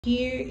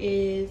Here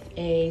is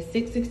a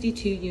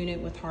 662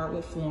 unit with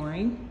hardwood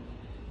flooring.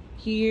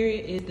 Here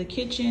is the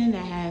kitchen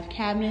that has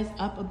cabinets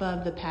up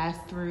above the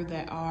pass-through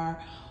that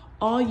are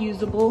all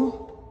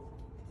usable.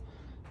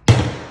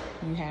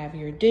 You have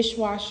your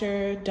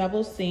dishwasher,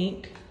 double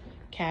sink,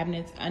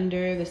 cabinets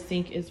under the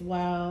sink as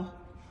well.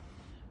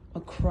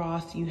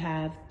 Across you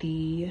have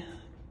the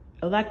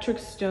electric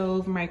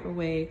stove,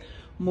 microwave,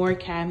 more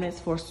cabinets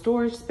for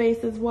storage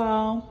space as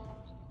well.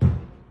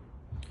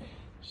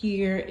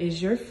 Here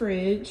is your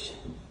fridge.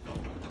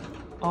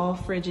 All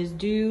fridges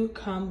do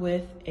come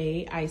with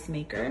a ice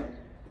maker.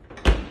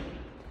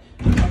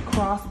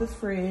 Across the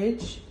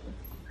fridge,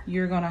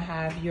 you're gonna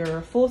have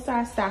your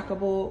full-size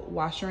stackable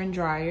washer and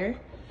dryer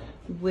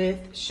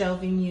with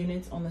shelving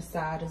units on the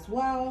side as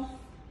well.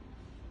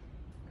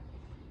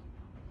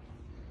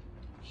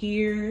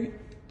 Here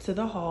to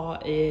the hall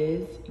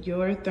is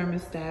your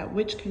thermostat,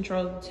 which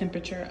controls the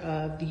temperature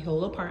of the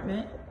whole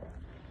apartment.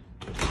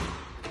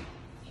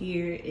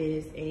 Here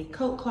is a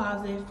coat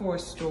closet for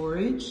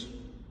storage.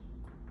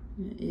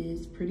 It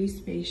is pretty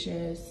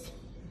spacious.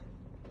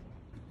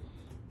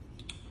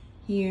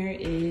 Here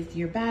is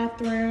your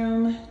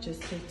bathroom,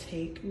 just to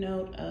take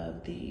note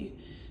of the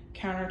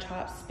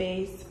countertop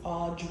space.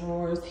 All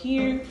drawers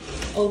here,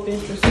 open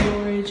for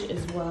storage,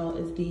 as well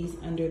as these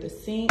under the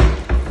sink.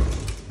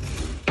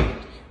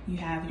 You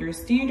have your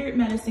standard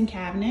medicine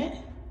cabinet.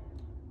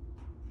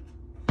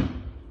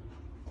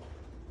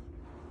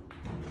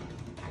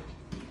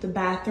 The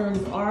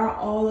bathrooms are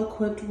all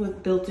equipped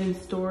with built-in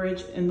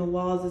storage in the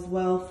walls as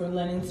well for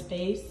linen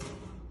space.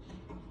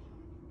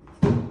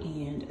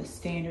 And a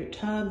standard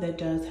tub that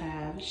does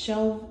have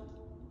shelf,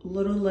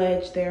 little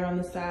ledge there on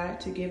the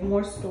side to give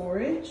more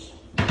storage.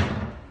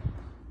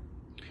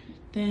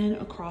 Then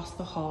across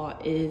the hall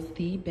is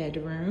the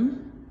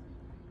bedroom.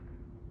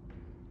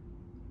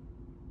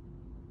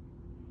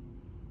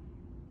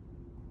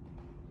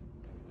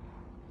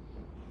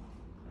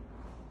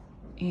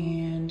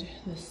 And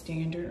the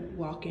standard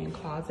walk-in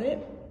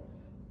closet.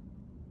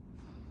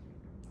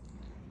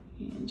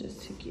 And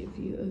just to give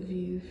you a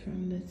view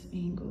from this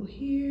angle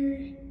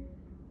here.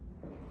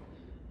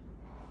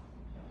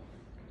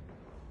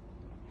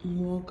 And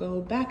we'll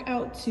go back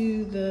out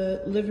to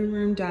the living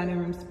room, dining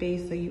room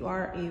space, so you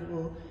are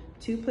able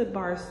to put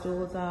bar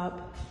stools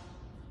up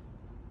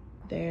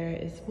there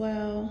as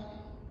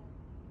well.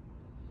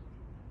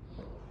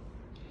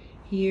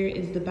 Here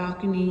is the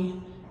balcony.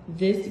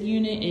 This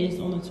unit is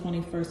on the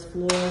 21st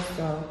floor,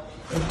 so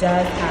it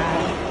does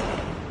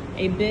have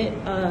a bit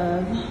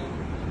of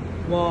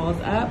walls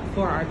up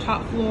for our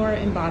top floor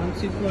and bottom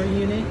 2 floor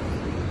units.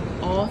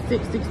 All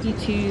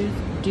 662s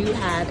do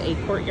have a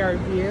courtyard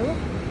view,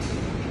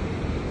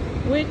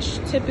 which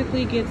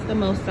typically gets the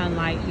most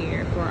sunlight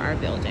here for our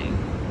building.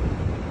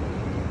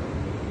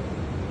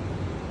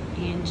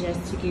 And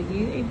just to give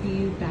you a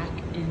view back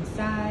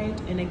inside,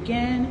 and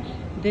again,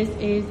 this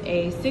is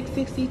a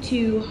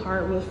 662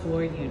 hardwood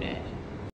floor unit.